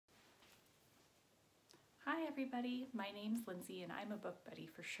Hi everybody, my name's Lindsay and I'm a book buddy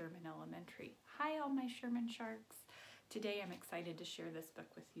for Sherman Elementary. Hi all my Sherman Sharks. Today I'm excited to share this book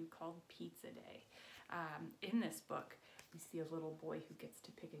with you called Pizza Day. In this book we see a little boy who gets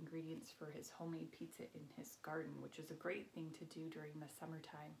to pick ingredients for his homemade pizza in his garden, which is a great thing to do during the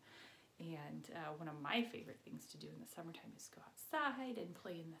summertime. And one of my favorite things to do in the summertime is go outside and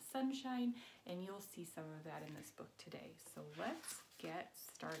play in the sunshine, and you'll see some of that in this book today. So let's get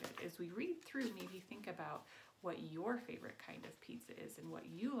started. As we read through, maybe think about what your favorite kind of pizza is and what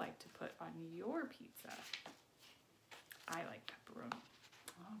you like to put on your pizza. I like pepperoni.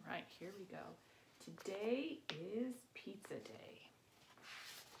 All right, here we go. Today is Pizza Day.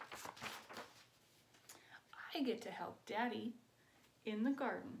 I get to help Daddy in the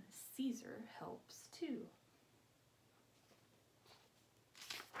garden. Caesar helps too.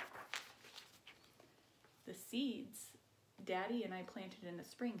 The seeds Daddy and I planted in the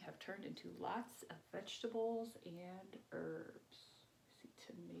spring have turned into lots of vegetables and herbs. See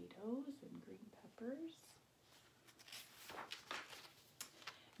tomatoes and green peppers.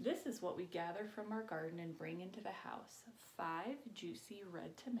 This is what we gather from our garden and bring into the house. 5 juicy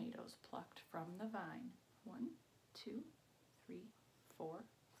red tomatoes plucked from the vine. 1, 2, 3, 4,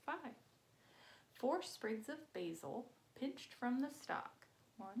 5. 4 sprigs of basil pinched from the stalk.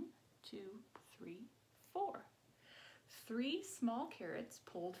 1, 2, 3, 4. 3 small carrots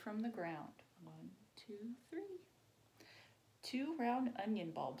pulled from the ground. 1, 2, 3. 2 round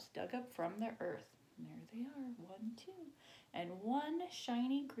onion bulbs dug up from the earth. And there they are. 1, 2. And 1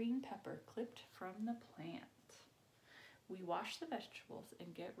 shiny green pepper clipped from the plant. We wash the vegetables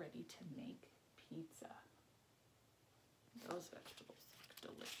and get ready to make pizza. Those vegetables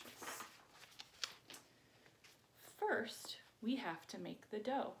look delicious. First, we have to make the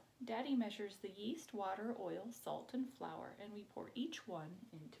dough. Daddy measures the yeast, water, oil, salt, and flour, and we pour each one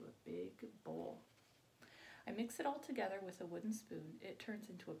into a big bowl. I mix it all together with a wooden spoon. It turns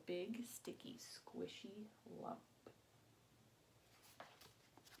into a big, sticky, squishy lump.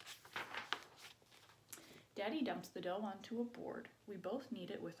 Daddy dumps the dough onto a board. We both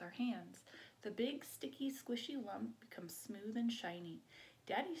knead it with our hands. The big, sticky, squishy lump becomes smooth and shiny.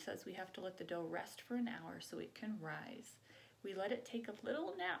 Daddy says we have to let the dough rest for an hour so it can rise. We let it take a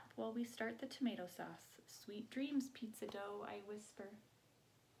little nap while we start the tomato sauce. Sweet dreams, pizza dough, I whisper.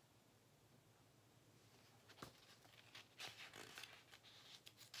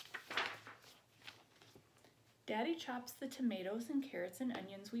 Daddy chops the tomatoes and carrots and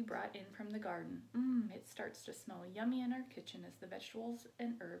onions we brought in from the garden. It starts to smell yummy in our kitchen as the vegetables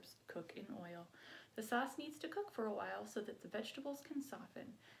and herbs cook in oil. The sauce needs to cook for a while so that the vegetables can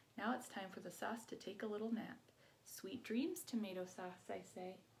soften. Now it's time for the sauce to take a little nap. Sweet dreams, tomato sauce, I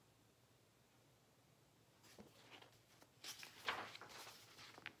say.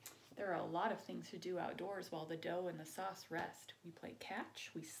 There are a lot of things to do outdoors while the dough and the sauce rest. We play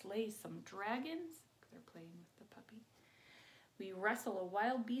catch, we slay some dragons. They're playing with the puppy. We wrestle a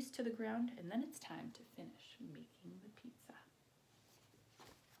wild beast to the ground, and then it's time to finish making the pizza.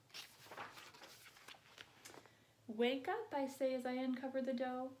 Wake up, I say as I uncover the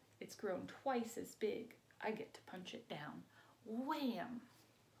dough. It's grown twice as big. I get to punch it down. Wham!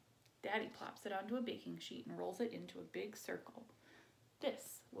 Daddy plops it onto a baking sheet and rolls it into a big circle.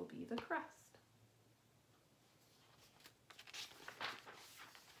 This will be the crust.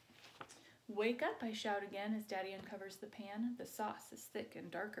 Wake up, I shout again as Daddy uncovers the pan. The sauce is thick and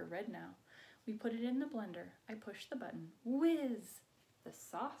darker red now. We put it in the blender. I push the button. Whiz! The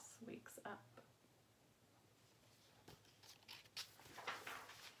sauce wakes up.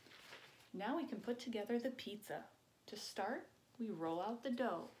 Now we can put together the pizza. To start, we roll out the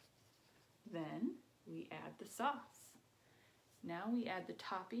dough. Then we add the sauce. Now we add the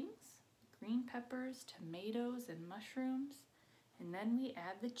toppings, green peppers, tomatoes, and mushrooms. And then we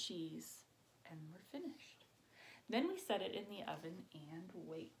add the cheese. And we're finished. Then we set it in the oven and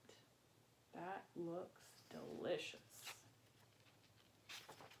wait. That looks delicious.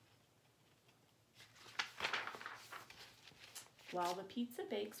 While the pizza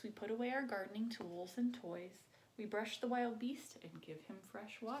bakes, we put away our gardening tools and toys. We brush the wild beast and give him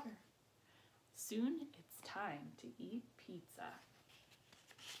fresh water. Soon it's time to eat pizza.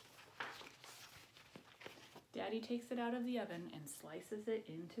 Daddy takes it out of the oven and slices it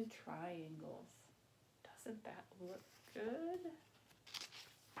into triangles. Doesn't that look good?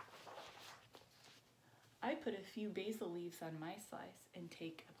 I put a few basil leaves on my slice and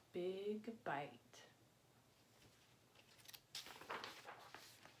take a big bite.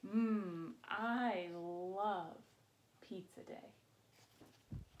 I love Pizza Day.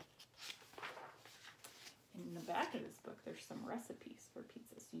 In the back of this book, there's some recipes for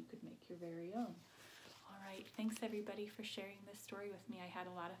pizza, so you could make your very own. All right. Thanks everybody for sharing this story with me. I had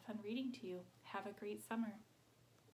a lot of fun reading to you. Have a great summer.